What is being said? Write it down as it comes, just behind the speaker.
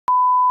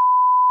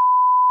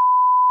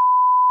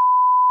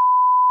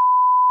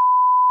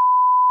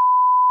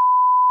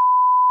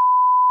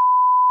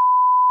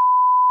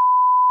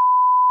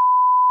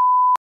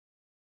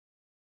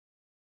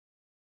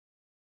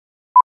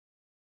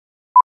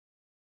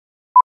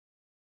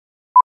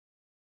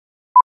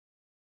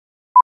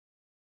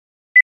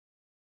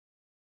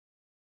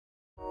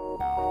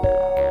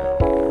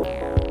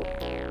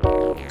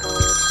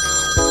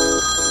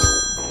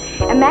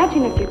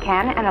Imagine, if you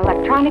can, an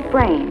electronic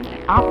brain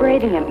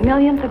operating at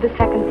millionths of a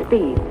second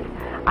speeds.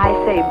 I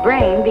say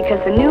brain because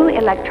the new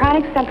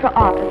electronic central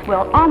office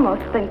will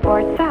almost think for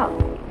itself.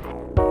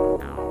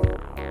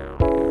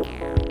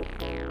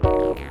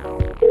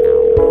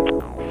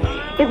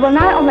 It will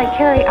not only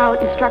carry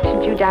out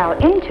instructions you dial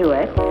into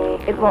it,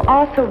 it will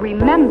also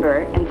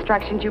remember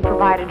instructions you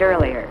provided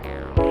earlier.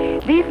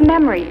 These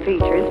memory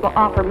features will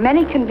offer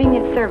many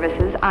convenient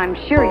services I'm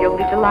sure you'll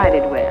be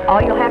delighted with. All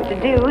you'll have to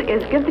do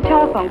is give the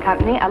telephone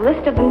company a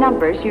list of the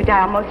numbers you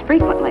dial most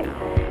frequently.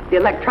 The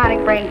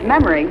electronic brain's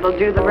memory will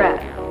do the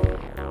rest.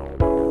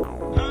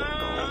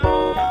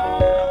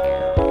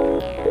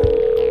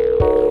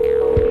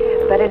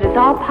 But it is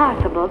all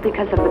possible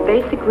because of the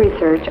basic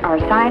research our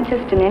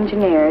scientists and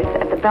engineers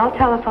at the Bell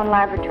Telephone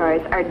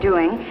Laboratories are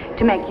doing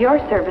to make your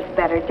service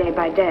better day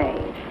by day.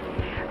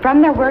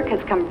 From their work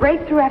has come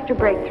breakthrough after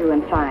breakthrough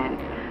in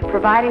science,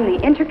 providing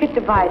the intricate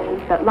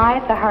devices that lie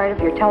at the heart of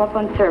your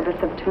telephone service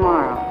of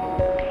tomorrow.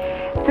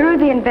 Through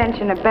the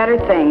invention of better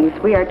things,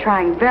 we are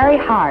trying very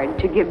hard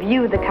to give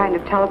you the kind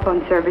of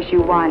telephone service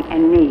you want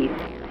and need.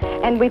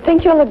 And we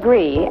think you'll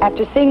agree,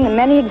 after seeing the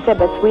many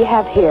exhibits we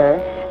have here,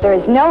 there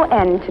is no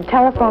end to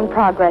telephone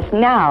progress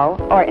now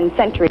or in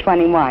Century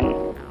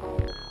 21.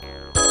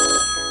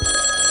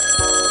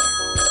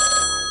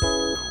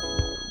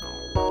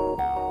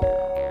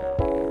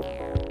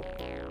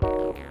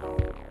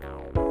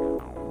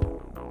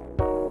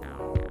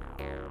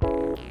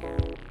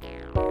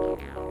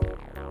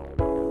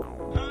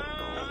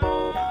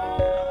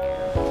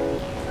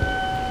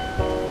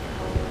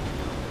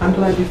 I'm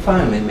glad you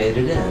finally made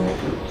it in.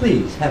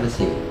 Please, have a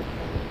seat.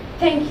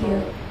 Thank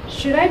you.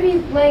 Should I be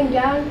laying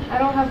down? I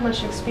don't have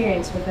much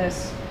experience with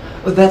this.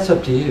 Well, that's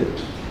up to you.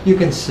 You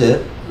can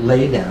sit,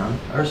 lay down,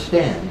 or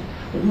stand.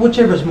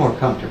 Whichever's more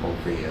comfortable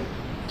for you.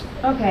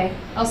 Okay,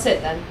 I'll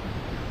sit then.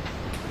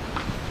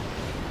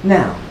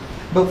 Now,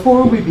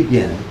 before we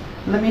begin,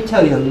 let me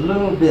tell you a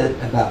little bit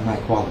about my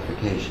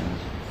qualifications.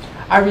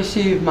 I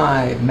received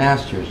my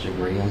master's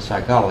degree in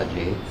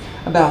psychology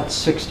about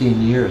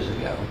 16 years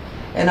ago,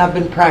 and I've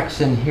been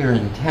practicing here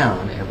in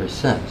town ever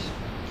since.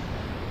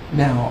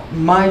 Now,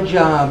 my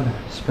job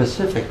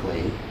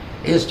specifically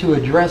is to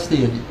address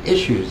the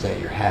issues that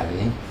you're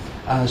having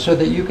so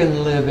that you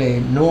can live a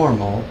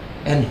normal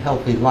and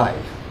healthy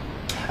life.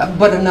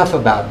 But enough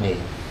about me.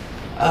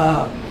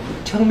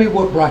 Tell me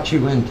what brought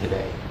you in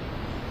today.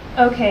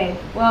 Okay,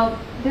 well,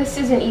 this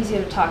isn't easy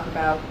to talk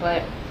about,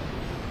 but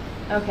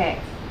okay.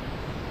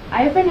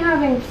 I've been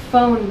having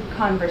phone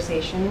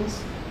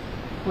conversations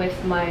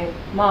with my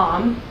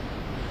mom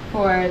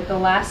for the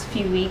last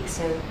few weeks,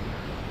 and,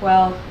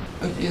 well...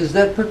 Is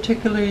that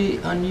particularly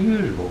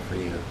unusual for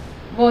you?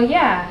 Well,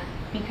 yeah,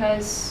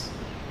 because...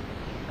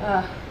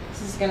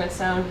 this is gonna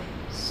sound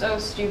so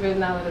stupid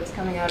now that it's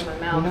coming out of my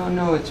mouth.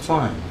 No, it's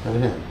fine. Go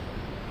ahead.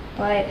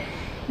 But,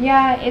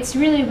 yeah, it's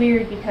really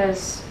weird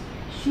because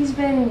she's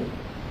been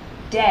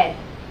dead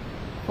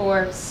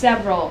for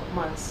several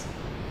months.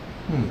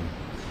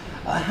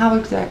 How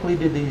exactly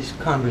did these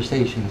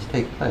conversations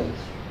take place?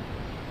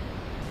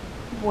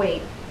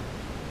 Wait,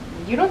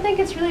 you don't think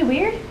it's really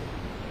weird?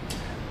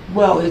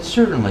 Well, it's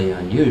certainly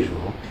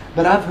unusual,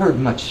 but I've heard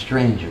much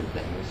stranger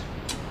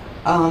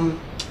things.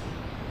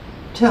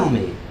 Tell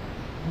me,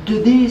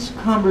 do these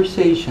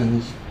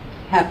conversations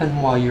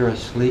happen while you're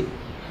asleep?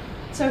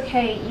 It's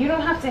okay, you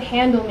don't have to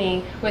handle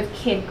me with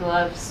kid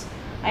gloves.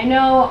 I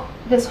know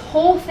this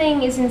whole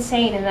thing is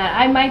insane and that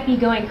I might be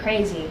going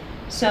crazy.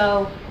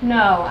 So,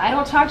 no, I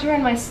don't talk to her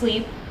in my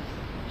sleep.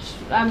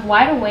 I'm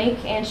wide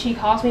awake and she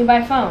calls me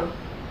by phone.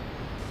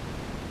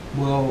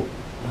 Well,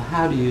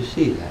 how do you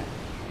see that?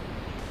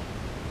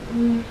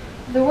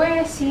 The way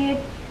I see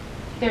it,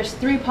 there's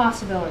three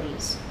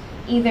possibilities.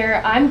 Either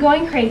I'm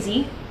going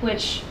crazy,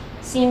 which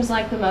seems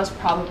like the most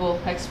probable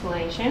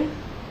explanation,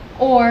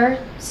 or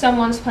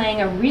someone's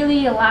playing a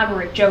really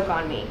elaborate joke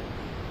on me,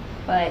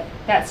 but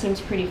that seems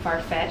pretty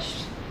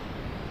far-fetched.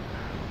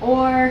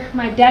 Or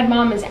my dead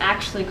mom is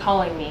actually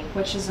calling me,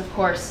 which is, of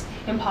course,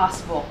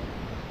 impossible.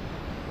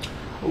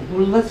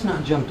 Well, let's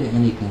not jump to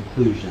any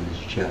conclusions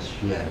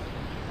just yet.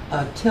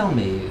 Tell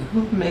me,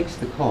 who makes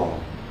the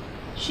call?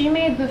 She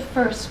made the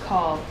first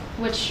call,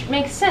 which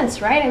makes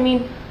sense, right? I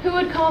mean, who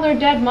would call their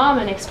dead mom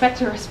and expect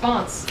a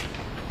response?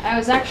 I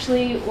was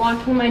actually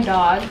walking my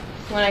dog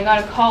when I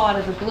got a call out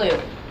of the blue.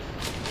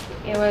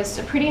 It was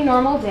a pretty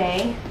normal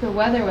day. The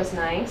weather was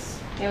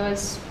nice. It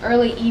was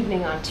early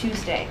evening on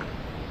Tuesday.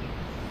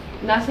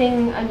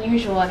 Nothing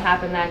unusual had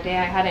happened that day.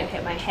 I hadn't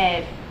hit my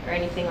head or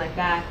anything like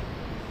that.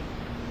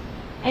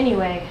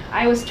 Anyway,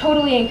 I was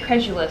totally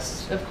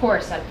incredulous, of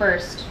course, at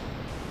first.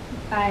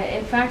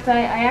 In fact,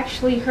 I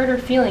actually hurt her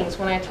feelings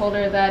when I told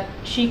her that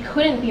she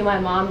couldn't be my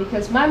mom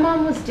because my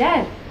mom was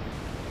dead.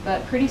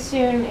 But pretty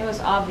soon it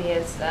was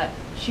obvious that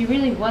she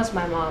really was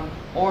my mom,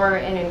 or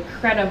an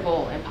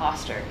incredible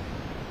imposter.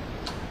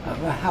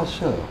 How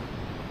so?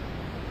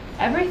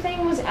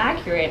 Everything was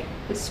accurate.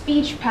 The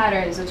speech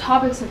patterns, the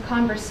topics of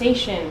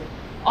conversation,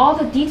 all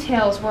the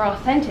details were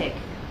authentic.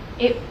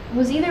 It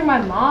was either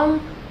my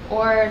mom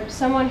Or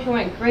someone who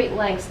went great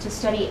lengths to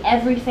study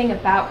everything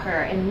about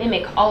her and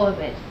mimic all of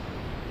it.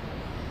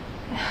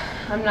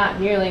 I'm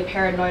not nearly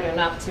paranoid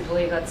enough to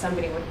believe that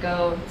somebody would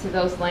go to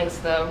those lengths,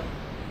 though.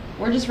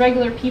 We're just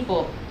regular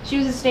people. She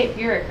was a state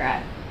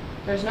bureaucrat.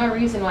 There's no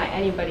reason why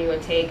anybody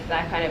would take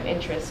that kind of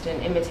interest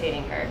in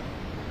imitating her.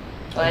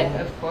 But,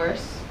 of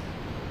course,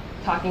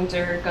 talking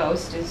to her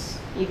ghost is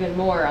even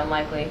more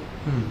unlikely.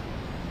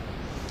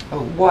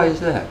 Oh, why is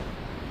that?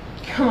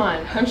 Come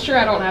on, I'm sure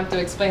I don't have to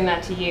explain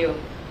that to you.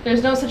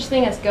 There's no such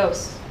thing as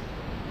ghosts.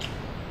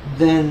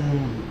 Then,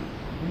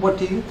 what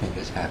do you think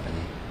is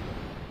happening?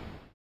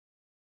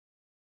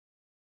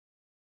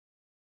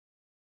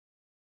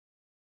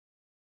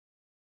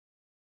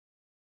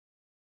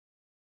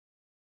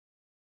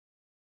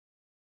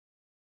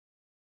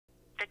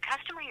 The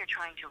customer you're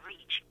trying to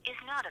reach is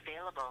not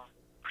available.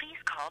 Please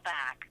call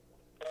back.